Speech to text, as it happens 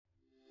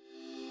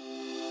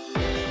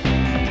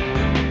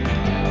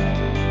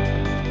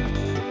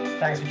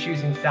Thanks for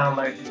choosing to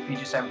download this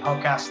BGSM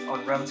podcast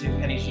on relative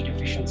energy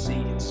deficiency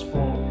in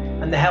sport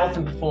and the health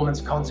and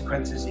performance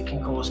consequences it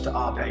can cause to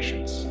our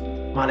patients.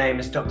 My name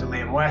is Dr.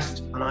 Liam West,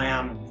 and I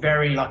am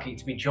very lucky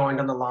to be joined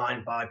on the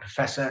line by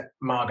Professor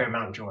Margo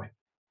Mountjoy.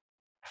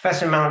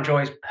 Professor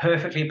Mountjoy is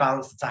perfectly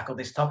balanced to tackle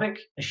this topic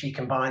as she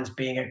combines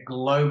being a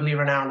globally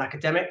renowned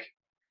academic,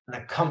 an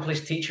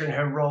accomplished teacher in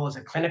her role as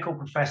a clinical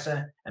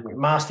professor at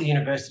McMaster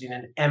University and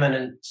an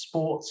eminent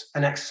sports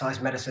and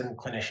exercise medicine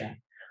clinician.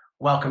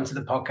 Welcome to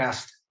the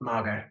podcast,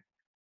 Margo.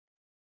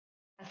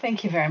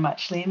 Thank you very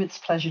much, Liam. It's a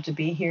pleasure to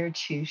be here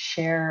to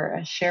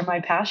share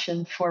my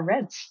passion for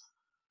REDS.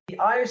 The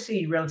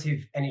IOC Relative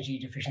Energy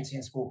Deficiency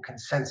in Sport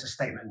Consensus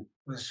Statement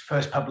was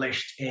first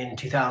published in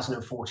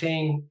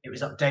 2014. It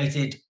was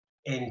updated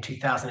in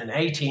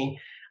 2018,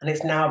 and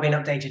it's now been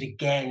updated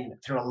again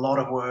through a lot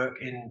of work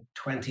in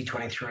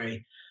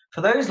 2023. For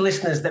those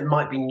listeners that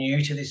might be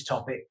new to this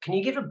topic, can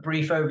you give a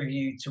brief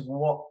overview to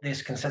what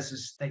this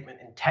consensus statement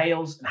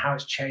entails and how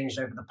it's changed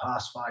over the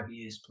past 5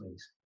 years,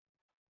 please?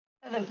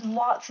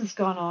 Lots has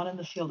gone on in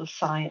the field of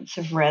science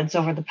of REDS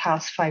over the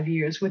past 5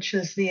 years, which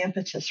is the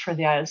impetus for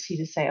the IOC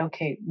to say,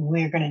 okay,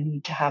 we're going to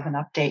need to have an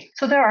update.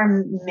 So there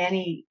are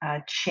many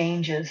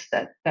changes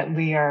that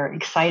we are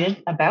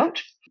excited about,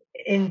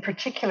 in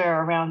particular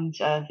around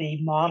the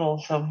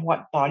models of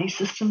what body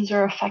systems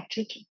are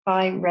affected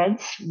by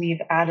REDS.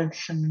 We've added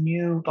some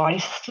new body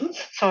systems.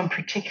 So in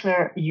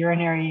particular,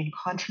 urinary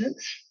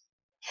incontinence,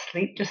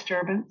 sleep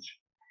disturbance,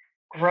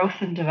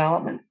 growth and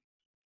development,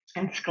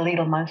 and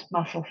skeletal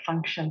muscle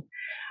function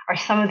are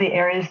some of the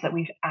areas that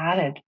we've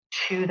added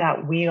to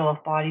that wheel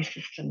of body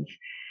systems.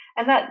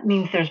 And that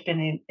means there's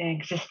been an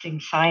existing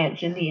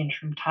science in the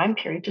interim time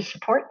period to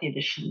support the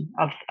addition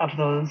of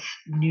those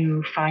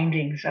new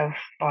findings of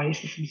body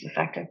systems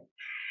affected.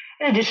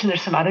 In addition,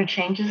 there's some other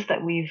changes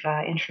that we've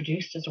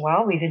introduced as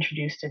well. We've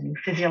introduced a new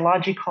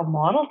physiological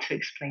model to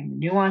explain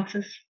the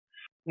nuances.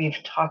 We've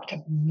talked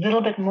a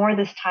little bit more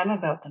this time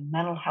about the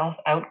mental health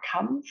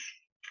outcomes.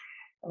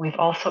 We've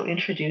also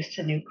introduced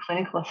a new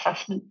clinical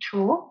assessment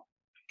tool,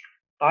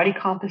 body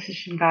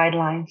composition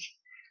guidelines,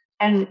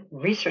 and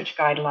research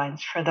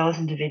guidelines for those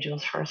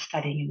individuals who are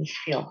studying in this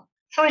field.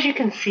 So as you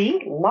can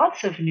see,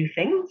 lots of new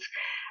things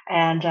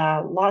and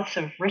lots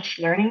of rich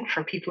learning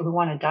for people who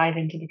want to dive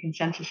into the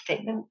consensus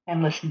statement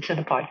and listen to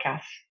the podcast.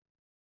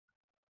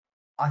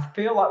 I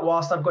feel like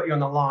whilst I've got you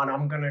on the line,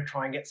 I'm going to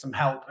try and get some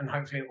help, and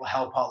hopefully it will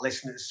help our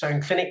listeners. So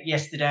in clinic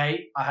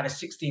yesterday, I had a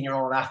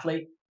 16-year-old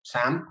athlete,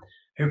 Sam,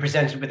 who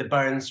presented with a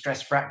bone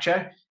stress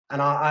fracture.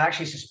 And I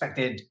actually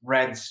suspected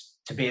REDS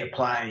to be at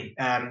play.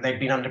 They'd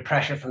been under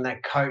pressure from their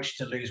coach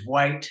to lose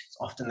weight. It's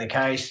often the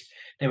case.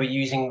 They were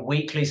using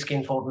weekly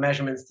skin fold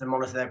measurements to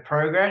monitor their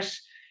progress.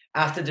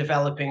 After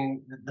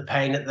developing the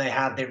pain that they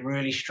had, they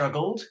really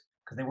struggled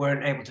because they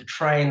weren't able to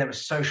train. There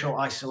was social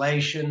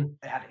isolation.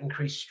 They had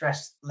increased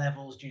stress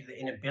levels due to the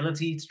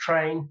inability to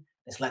train.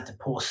 This led to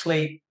poor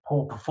sleep,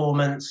 poor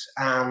performance,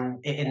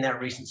 and in their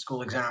recent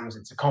school exams.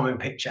 It's a common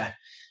picture.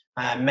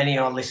 Many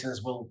of our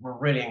listeners will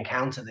really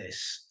encounter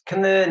this.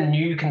 Can the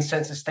new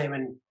consensus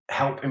statement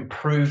help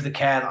improve the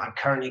care that I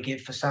currently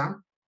give for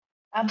Sam?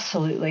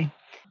 Absolutely.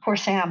 Poor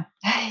Sam,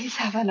 he's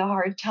having a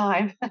hard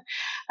time.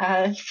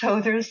 So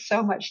there's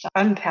so much to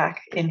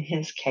unpack in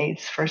his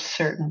case for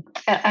certain.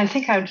 I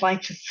think I would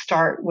like to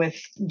start with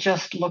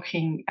just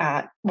looking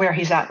at where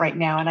he's at right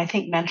now. And I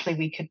think mentally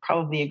we could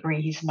probably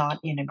agree he's not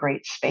in a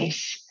great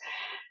space.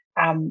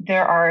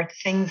 There are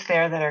things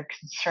there that are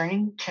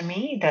concerning to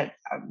me that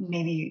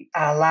maybe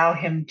allow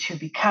him to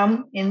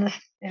become in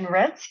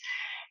REDS,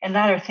 and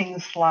that are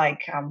things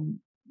like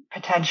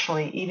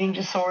potentially eating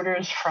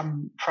disorders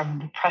from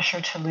the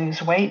pressure to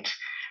lose weight,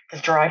 the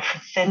drive for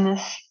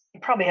thinness. He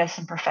probably has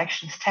some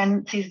perfectionist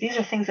tendencies. These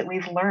are things that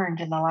we've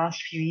learned in the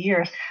last few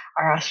years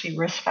are actually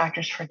risk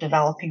factors for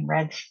developing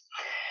REDS.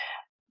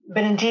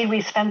 But indeed,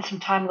 we spent some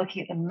time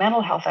looking at the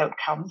mental health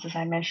outcomes, as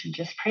I mentioned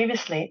just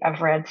previously,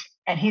 of REDS,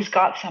 and he's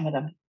got some of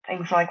them.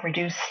 Things like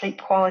reduced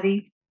sleep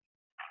quality,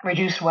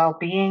 reduced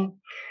well-being,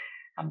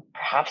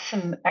 perhaps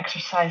some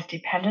exercise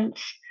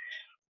dependence.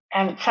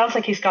 And it sounds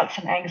like he's got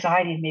some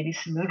anxiety and maybe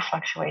some mood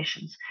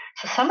fluctuations.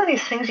 So some of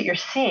these things that you're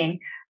seeing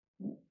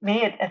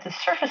may at the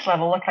surface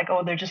level look like,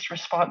 oh, they're just a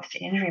response to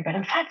injury, but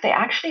in fact, they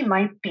actually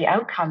might be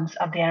outcomes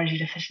of the energy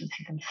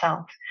deficiency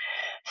themselves.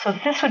 So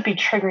this would be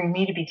triggering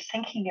me to be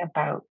thinking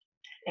about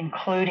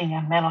including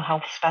a mental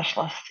health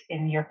specialist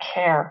in your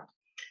care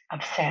of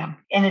Sam.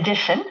 In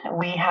addition,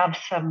 we have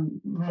some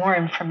more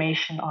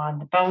information on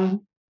the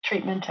bone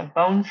treatment of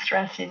bone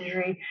stress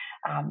injury,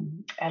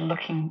 and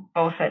looking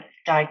both at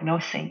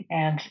diagnosing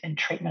and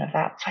treatment of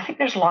that. So I think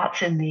there's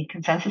lots in the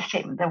consensus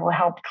statement that will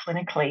help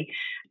clinically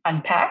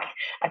unpack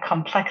a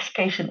complex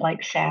patient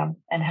like Sam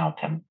and help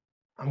him.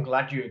 I'm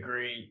glad you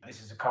agree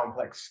this is a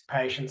complex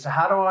patient. So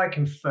how do I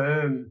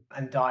confirm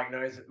and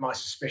diagnose my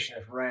suspicion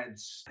of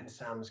REDS in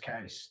Sam's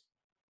case?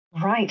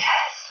 Right.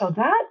 So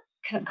that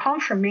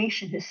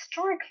confirmation,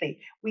 historically,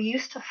 we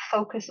used to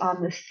focus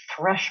on this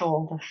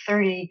threshold of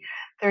 30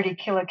 30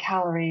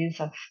 kilocalories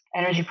of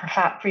energy per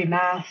fat-free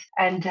mass.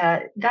 And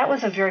that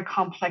was a very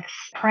complex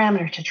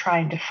parameter to try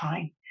and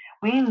define.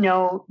 We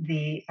know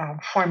the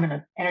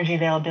formula energy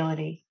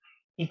availability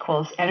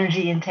equals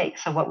energy intake,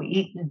 so what we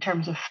eat in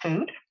terms of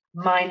food,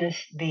 minus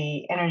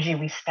the energy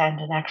we spend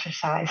in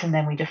exercise, and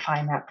then we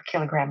define that per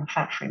kilogram of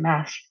fat-free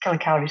mass,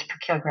 kilocalories per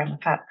kilogram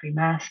of fat-free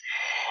mass.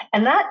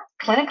 And that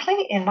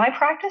clinically, in my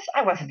practice,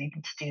 I wasn't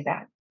able to do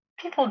that.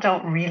 People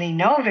don't really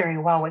know very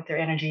well what their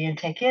energy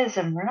intake is,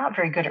 and we're not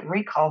very good at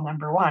recall,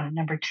 number one. And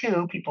number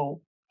two,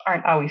 people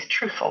aren't always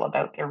truthful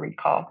about their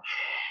recall.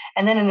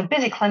 And then in a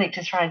busy clinic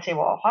to try and say,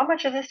 well, how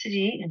much of this did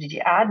you eat? And did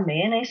you add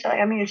mayonnaise?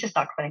 I mean, it's just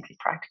not clinically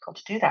practical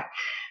to do that.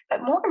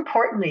 But more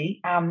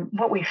importantly,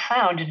 what we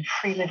found in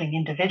free living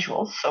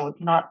individuals, so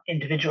not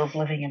individuals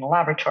living in a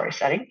laboratory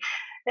setting,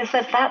 is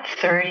that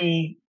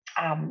 30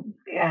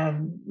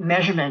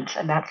 measurement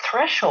and that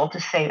threshold to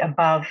say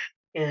above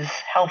is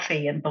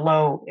healthy and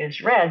below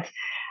is red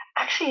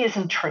actually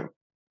isn't true.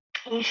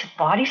 Each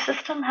body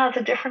system has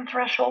a different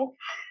threshold.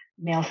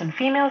 Males and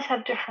females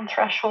have different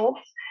thresholds.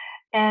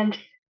 And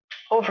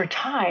over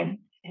time,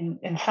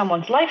 in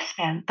someone's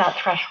lifespan, that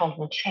threshold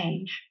will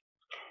change.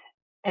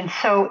 And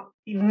so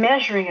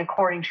measuring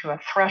according to a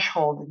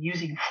threshold and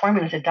using a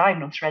formula to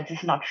diagnose REDS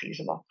is not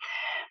feasible.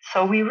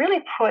 So we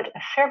really put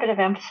a fair bit of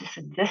emphasis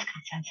in this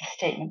consensus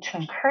statement to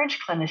encourage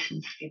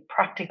clinicians to be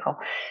practical.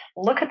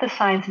 Look at the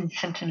signs and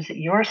symptoms that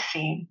you're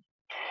seeing,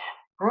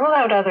 rule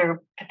out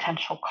other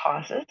potential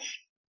causes,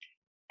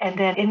 and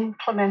then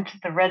implement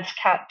the REDS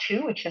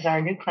CAT-2, which is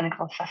our new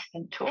clinical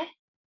assessment tool,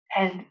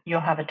 and you'll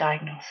have a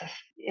diagnosis.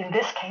 In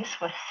this case,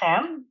 with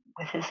Sam,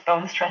 with his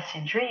bone stress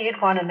injury,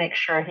 you'd want to make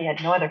sure he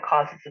had no other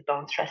causes of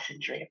bone stress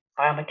injury,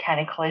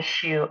 biomechanical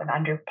issue, an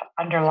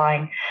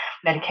underlying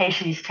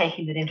medication he's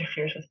taking that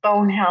interferes with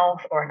bone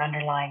health, or an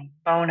underlying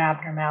bone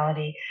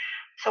abnormality.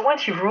 So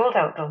once you've ruled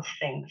out those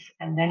things,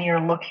 and then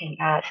you're looking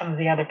at some of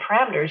the other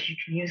parameters, you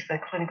can use the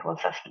clinical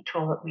assessment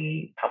tool that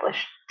we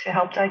publish to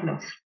help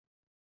diagnose.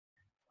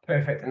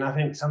 Perfect. And I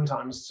think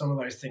sometimes some of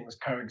those things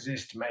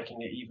coexist,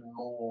 making it even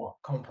more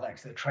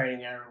complex. The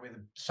training area with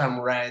some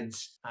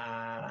reds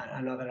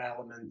and other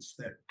elements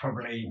that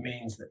probably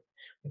means that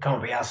we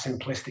can't be as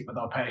simplistic with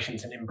our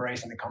patients, and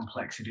embracing the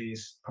complexity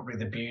is probably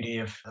the beauty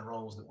of the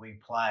roles that we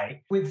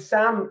play. With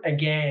Sam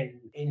again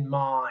in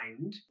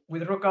mind,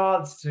 with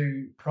regards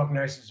to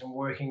prognosis and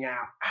working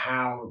out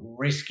how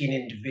risky an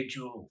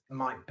individual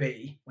might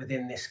be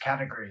within this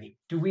category,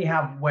 do we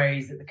have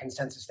ways that the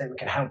consensus statement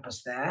can help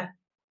us there?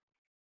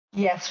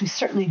 Yes, we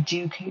certainly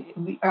do.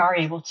 We are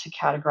able to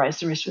categorize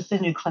the risk with the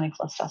new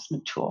clinical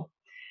assessment tool.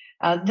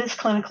 This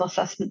clinical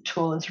assessment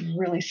tool is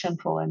really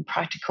simple and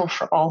practical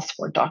for all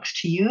sport docs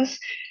to use,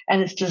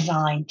 and it's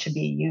designed to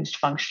be used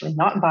functionally,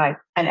 not by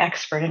an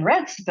expert in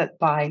REDS, but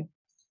by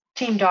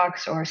team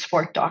docs or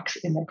sport docs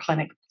in their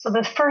clinic. So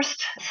the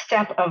first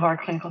step of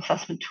our clinical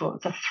assessment tool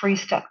is a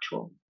 3-step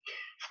tool.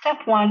 Step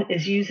one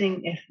is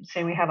using, if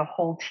say we have a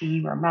whole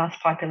team or mass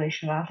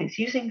population of athletes,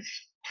 using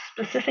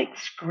specific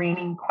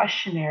screening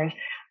questionnaires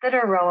that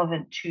are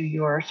relevant to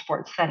your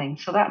sports setting.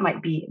 So that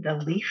might be the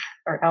LEAF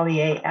or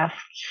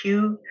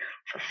LEAFQ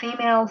for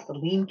females, the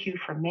LEAN-Q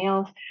for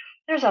males.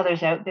 There's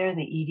others out there,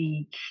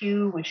 the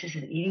EDQ, which is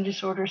an eating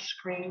disorder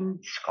screen,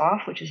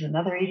 SCOFF, which is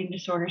another eating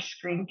disorder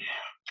screen.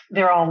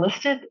 They're all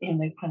listed in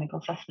the clinical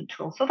assessment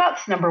tool. So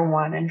that's number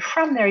one. And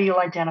from there, you'll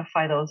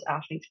identify those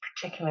athletes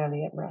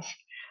particularly at risk.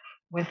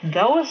 With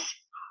those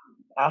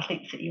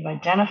athletes that you've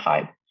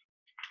identified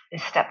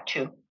is step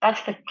two.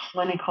 That's the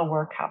clinical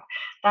workup.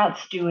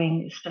 That's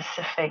doing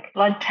specific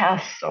blood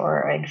tests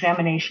or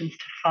examinations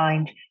to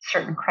find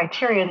certain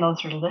criteria, and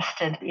those are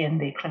listed in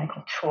the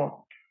clinical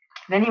tool.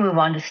 Then you move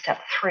on to step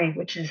three,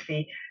 which is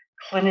the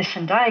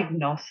clinician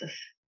diagnosis,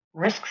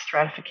 risk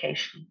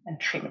stratification, and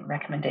treatment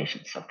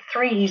recommendations. So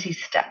 3 easy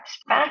steps.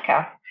 Back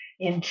up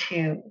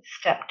into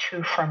step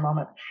 2 for a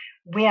moment.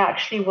 We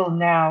actually will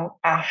now,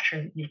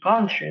 after you've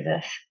gone through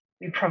this,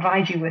 we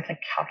provide you with a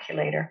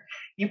calculator.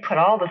 You put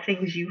all the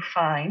things you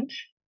find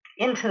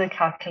into the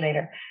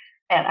calculator,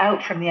 and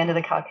out from the end of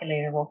the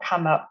calculator will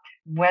come up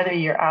whether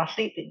your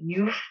athlete that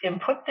you've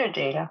input their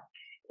data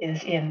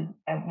is in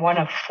one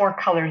of 4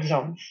 color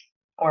zones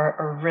or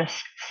a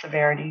risk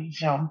severity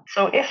zone.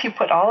 So if you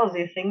put all of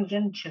these things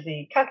into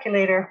the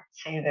calculator,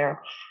 say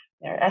their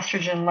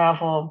estrogen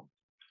level,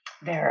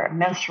 their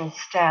menstrual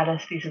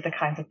status, these are the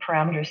kinds of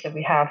parameters that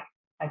we have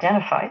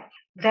identified,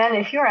 then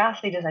if your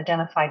athlete is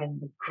identified in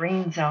the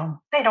green zone,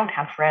 they don't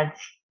have reds,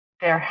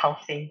 they're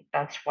healthy,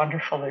 that's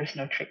wonderful, there's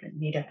no treatment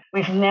needed.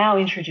 We've now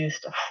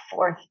introduced a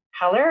 4th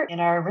color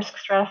in our risk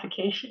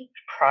stratification.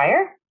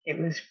 Prior, it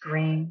was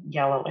green,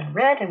 yellow, and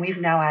red, and we've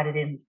now added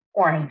in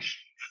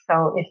orange.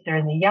 So if they're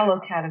in the yellow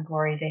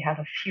category, they have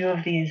a few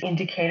of these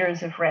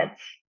indicators of reds.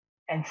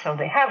 And so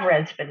they have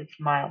reds, but it's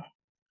mild.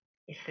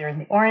 If they're in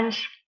the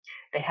orange,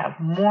 they have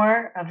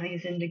more of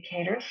these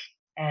indicators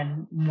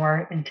and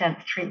more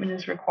intense treatment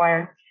is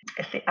required.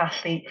 If the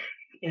athlete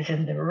is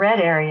in the red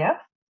area,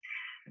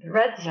 the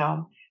red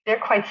zone, they're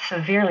quite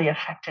severely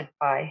affected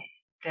by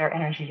their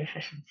energy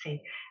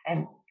deficiency.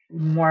 And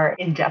more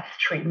in-depth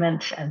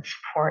treatment and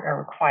support are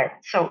required.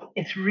 So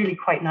it's really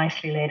quite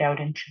nicely laid out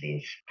into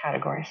these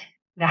categories.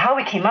 Now, how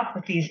we came up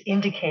with these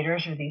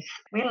indicators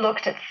we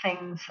looked at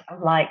things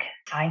like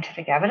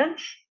scientific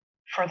evidence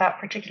for that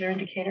particular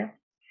indicator,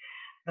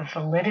 the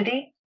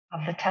validity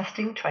of the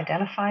testing to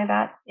identify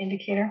that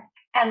indicator,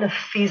 and the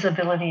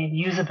feasibility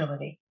and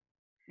usability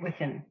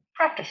within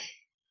practice.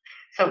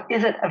 So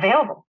is it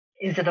available?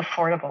 Is it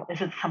affordable? Is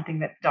it something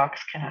that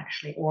docs can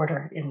actually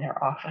order in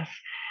their office?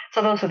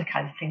 So those are the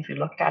kinds of things we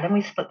looked at, and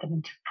we split them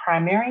into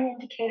primary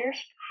indicators,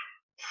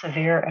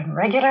 severe and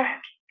regular,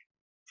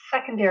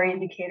 secondary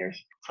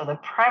indicators. So the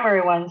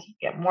primary ones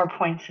get more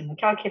points in the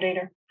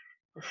calculator,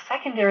 the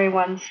secondary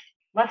ones,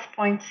 less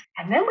points.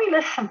 And then we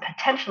list some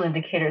potential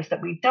indicators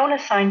that we don't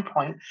assign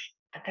points,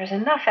 but there's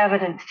enough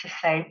evidence to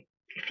say,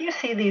 if you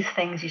see these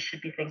things, you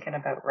should be thinking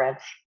about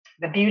REDS.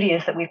 The beauty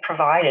is that we've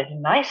provided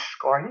a nice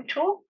scoring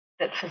tool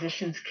that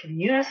physicians can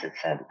use. It's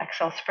an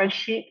Excel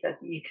spreadsheet that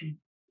you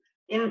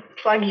can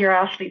plug your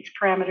athlete's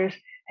parameters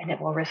and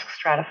it will risk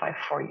stratify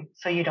for you.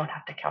 So you don't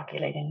have to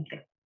calculate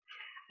anything.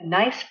 A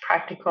nice,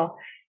 practical,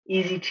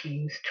 easy to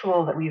use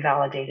tool that we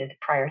validated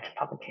prior to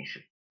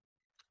publication.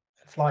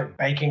 It's like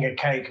baking a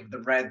cake of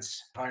the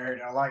reds.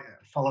 I like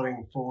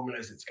following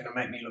formulas. It's going to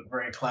make me look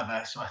very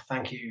clever. So I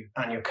thank you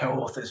and your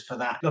co-authors for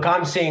that. Look,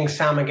 I'm seeing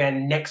Sam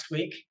again next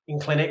week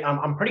in clinic.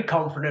 I'm pretty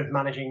confident of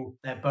managing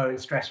their bone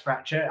stress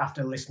fracture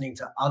after listening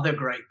to other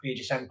great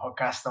BHSM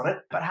podcasts on it.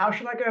 But how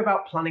should I go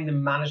about planning the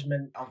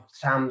management of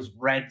Sam's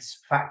reds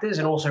factors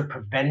and also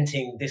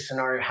preventing this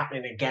scenario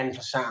happening again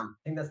for Sam?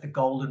 I think that's the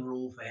golden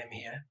rule for him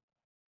here.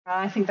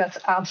 I think that's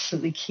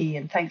absolutely key.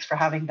 And thanks for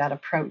having that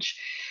approach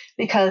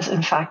because,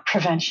 in fact,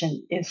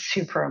 prevention is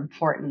super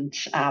important.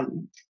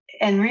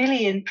 And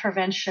really, in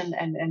prevention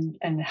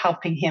and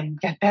helping him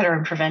get better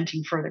and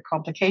preventing further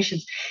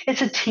complications,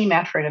 it's a team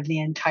effort of the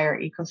entire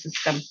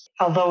ecosystem.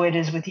 Although it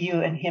is with you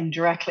and him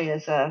directly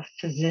as a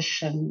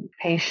physician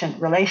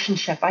patient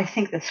relationship, I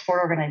think that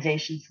sport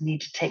organizations need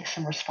to take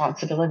some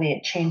responsibility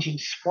at changing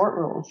sport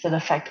rules that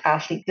affect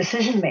athlete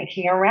decision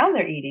making around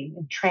their eating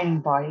and training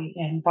body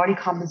and body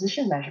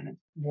composition measurement.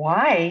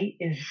 Why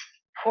is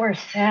poor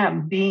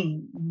Sam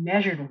being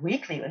measured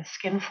weekly with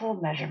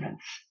skinfold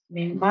measurements? I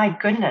mean, my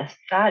goodness,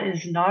 that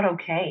is not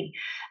okay.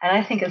 And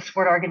I think a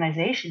sport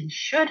organization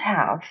should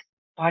have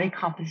body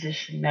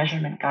composition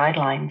measurement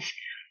guidelines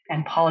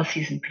and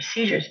policies and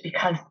procedures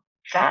because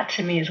that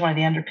to me is one of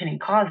the underpinning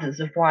causes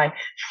of why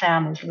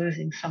Sam is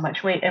losing so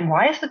much weight. And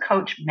why is the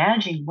coach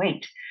managing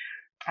weight?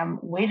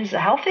 Weight is a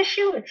health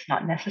issue. It's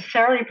not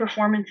necessarily a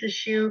performance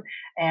issue.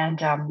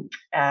 And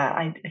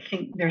I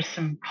think there's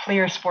some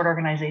clear sport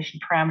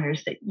organization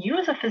parameters that you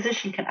as a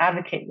physician can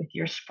advocate with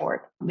your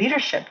sport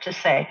leadership to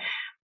say,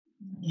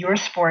 your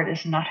sport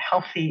is not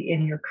healthy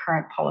in your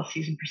current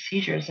policies and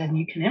procedures, and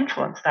you can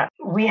influence that.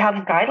 We have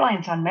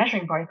guidelines on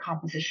measuring body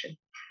composition.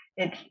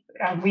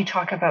 We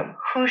talk about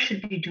who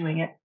should be doing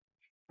it,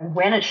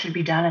 when it should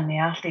be done in the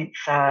athlete's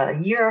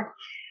year,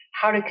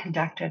 how to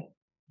conduct it,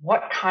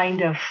 what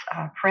kind of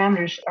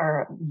parameters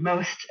are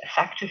most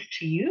effective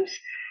to use.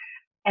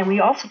 And we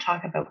also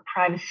talk about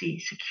privacy,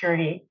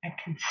 security, and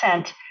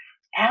consent.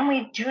 And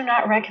we do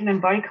not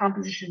recommend body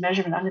composition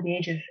measurement under the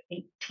age of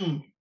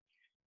 18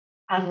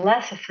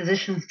 unless a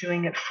physician's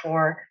doing it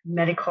for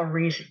medical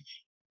reasons.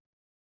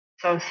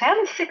 So Sam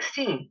is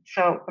 16.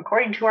 So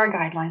according to our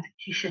guidelines,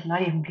 he should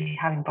not even be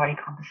having body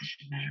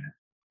composition measurement.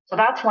 So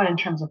that's one in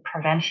terms of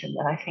prevention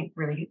that I think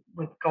really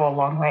would go a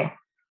long way.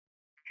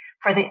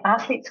 For the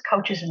athletes,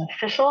 coaches, and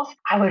officials,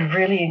 I would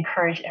really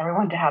encourage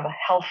everyone to have a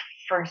health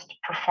first,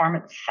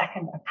 performance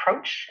second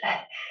approach.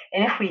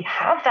 And if we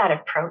have that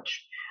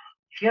approach,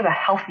 if you have a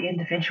healthy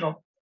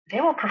individual,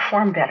 they will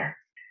perform better.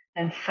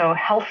 And so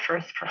health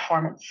first,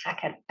 performance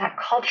second. That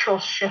cultural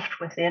shift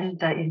within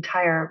the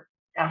entire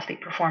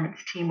athlete performance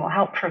team will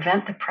help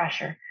prevent the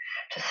pressure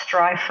to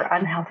strive for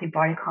unhealthy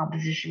body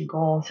composition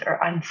goals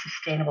or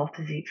unsustainable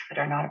physiques that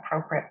are not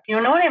appropriate. You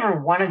know, no one ever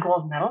won a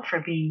gold medal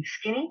for being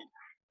skinny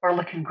or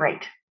looking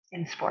great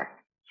in sport.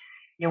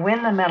 You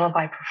win the medal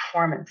by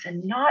performance,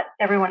 and not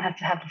everyone has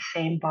to have the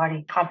same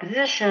body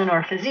composition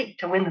or physique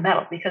to win the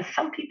medal because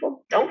some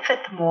people don't fit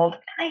the mold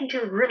and they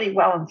do really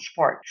well in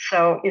sport.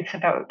 So it's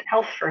about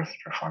health first,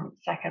 performance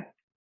second.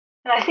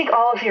 And I think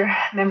all of your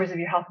members of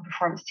your health and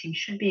performance team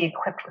should be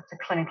equipped with the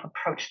clinical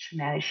approach to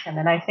manage him.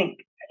 And I think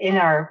in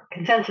our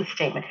consensus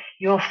statement,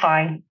 you'll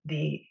find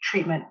the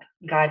treatment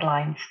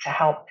guidelines to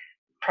help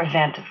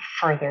prevent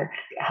further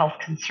health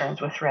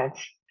concerns with REDS.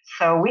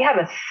 So we have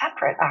a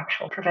separate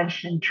actual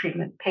prevention and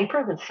treatment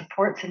paper that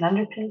supports and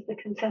underpins the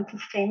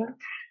consensus statement.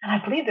 And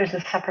I believe there's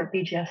a separate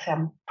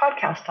BGSM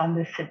podcast on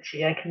this that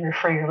I can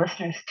refer your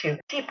listeners to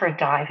deeper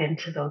dive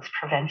into those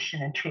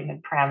prevention and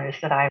treatment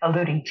parameters that I'm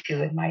alluding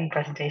to in my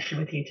presentation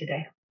with you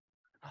today.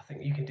 I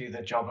think you can do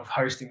the job of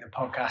hosting the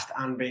podcast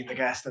and being the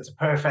guest. That's a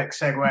perfect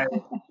segue.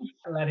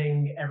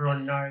 Letting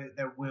everyone know that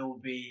there will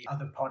be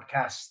other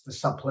podcasts to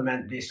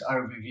supplement this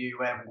overview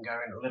where we can go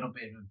in a little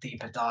bit of a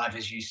deeper dive,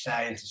 as you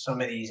say, into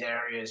some of these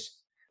areas.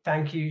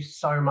 Thank you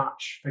so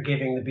much for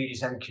giving the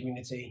BDSM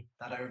community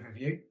that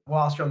overview.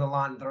 Whilst you're on the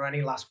line, are there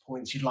any last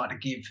points you'd like to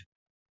give?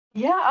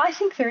 Yeah, I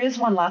think there is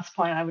one last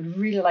point I would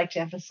really like to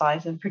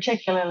emphasize, and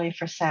particularly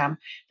for Sam,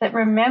 that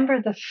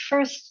remember the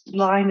first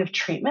line of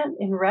treatment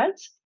in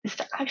REDS is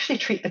to actually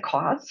treat the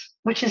cause,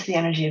 which is the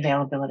energy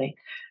availability.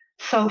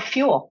 So,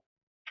 fuel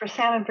for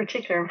Sam in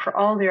particular, and for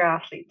all their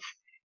athletes,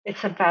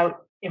 it's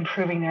about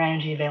improving their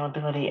energy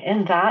availability.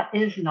 And that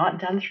is not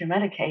done through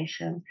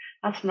medication.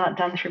 That's not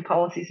done through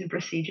policies and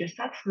procedures.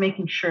 That's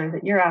making sure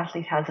that your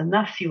athlete has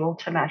enough fuel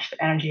to match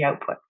the energy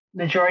output.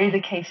 Majority of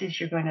the cases,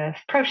 you're going to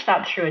approach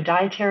that through a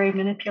dietary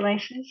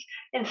manipulations.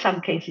 In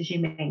some cases, you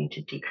may need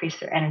to decrease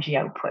their energy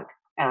output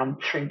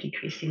through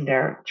decreasing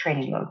their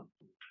training load.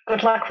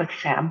 Good luck with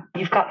Sam.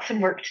 You've got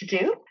some work to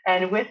do.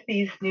 And with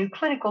these new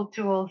clinical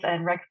tools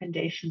and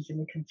recommendations in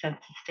the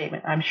consensus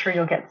statement, I'm sure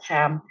you'll get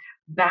Sam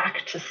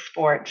back to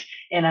sport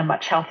in a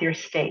much healthier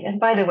state. And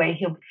by the way,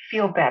 he'll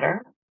feel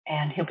better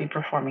and he'll be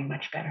performing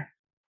much better.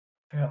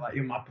 I feel like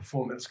you're my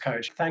performance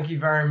coach. Thank you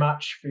very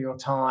much for your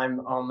time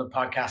on the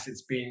podcast.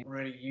 It's been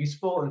really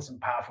useful and some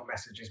powerful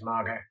messages,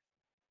 Margo.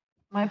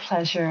 My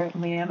pleasure,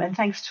 Liam. And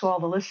thanks to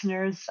all the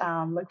listeners.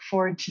 Look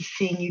forward to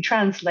seeing you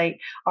translate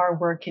our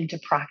work into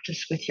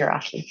practice with your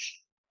athletes.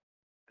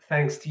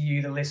 Thanks to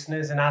you, the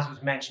listeners. And as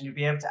was mentioned, you'll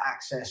be able to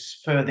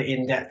access further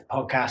in-depth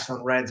podcasts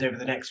on REDS over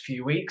the next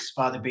few weeks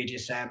via the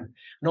BDSM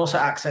and also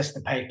access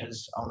the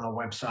papers on our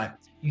website.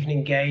 You can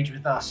engage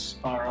with us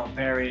via our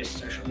various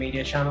social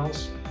media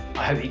channels.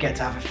 I hope you get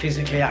to have a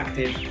physically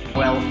active,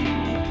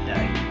 well-fueled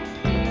day.